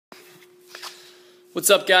What's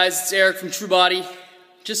up, guys? It's Eric from TrueBody.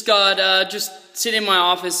 Just sitting in my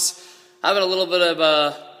office, having a little bit of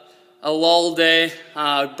a lull day,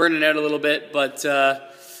 burning out a little bit, but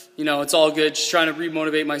you know, it's all good. Just trying to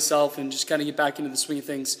remotivate myself and just kind of get back into the swing of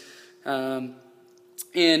things. And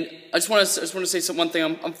I just want to say one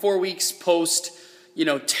thing. I'm 4 weeks post,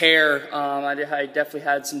 tear. I definitely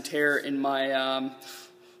had some tear in my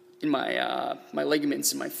my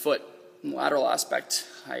ligaments in my foot, in the lateral aspect.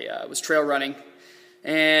 I was trail running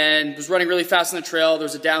and was running really fast on the trail. There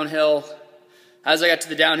was a downhill. As I got to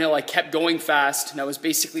the downhill, I kept going fast, and I was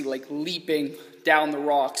basically like leaping down the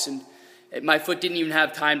rocks, and my foot didn't even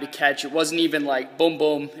have time to catch. It wasn't even like boom,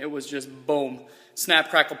 boom. It was just boom. Snap,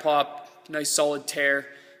 crackle, pop. Nice solid tear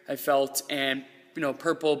I felt, and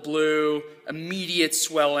purple, blue, immediate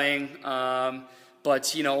swelling.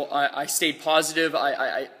 But I stayed positive.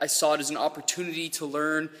 I saw it as an opportunity to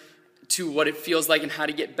learn to what it feels like and how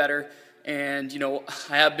to get better. And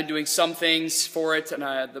I have been doing some things for it, and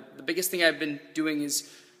the biggest thing I've been doing is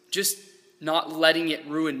just not letting it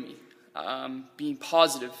ruin me. Being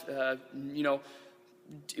positive,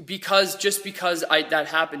 because that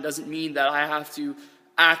happened doesn't mean that I have to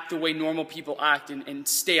act the way normal people act and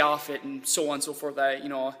stay off it and so on and so forth. I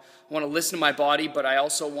want to listen to my body, but I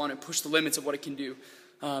also want to push the limits of what it can do.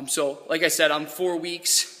 So like I said, I'm 4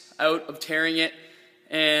 weeks out of tearing it,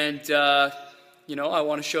 and I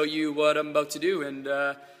want to show you what I'm about to do. And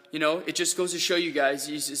it just goes to show you guys,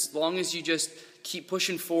 as long as you just keep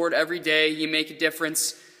pushing forward every day, you make a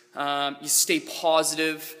difference. You stay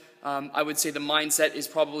positive. I would say the mindset is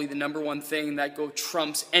probably the #1 thing that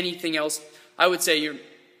trumps anything else. I would say your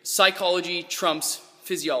psychology trumps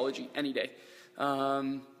physiology any day,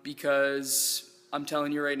 because I'm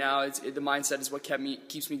telling you right now, the mindset is what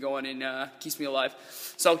keeps me going and keeps me alive.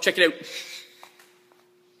 So check it out.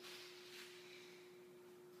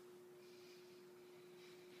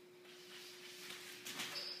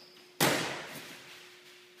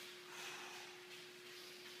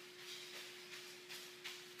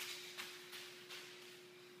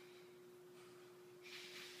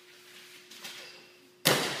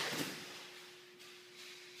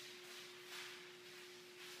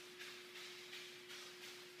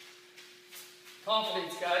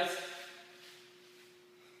 Confidence, guys.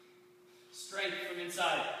 Strength from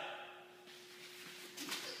inside.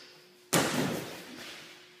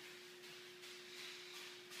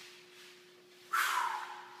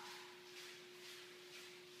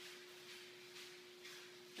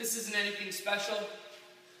 This isn't anything special,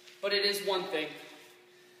 but it is one thing.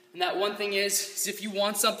 And that one thing is if you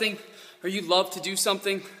want something or you love to do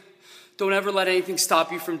something, don't ever let anything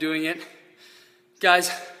stop you from doing it.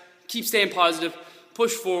 Guys, keep staying positive,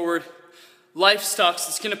 push forward. Life sucks,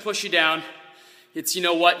 it's gonna push you down.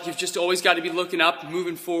 You've just always gotta be looking up,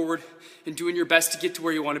 moving forward, and doing your best to get to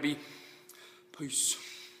where you wanna be. Peace.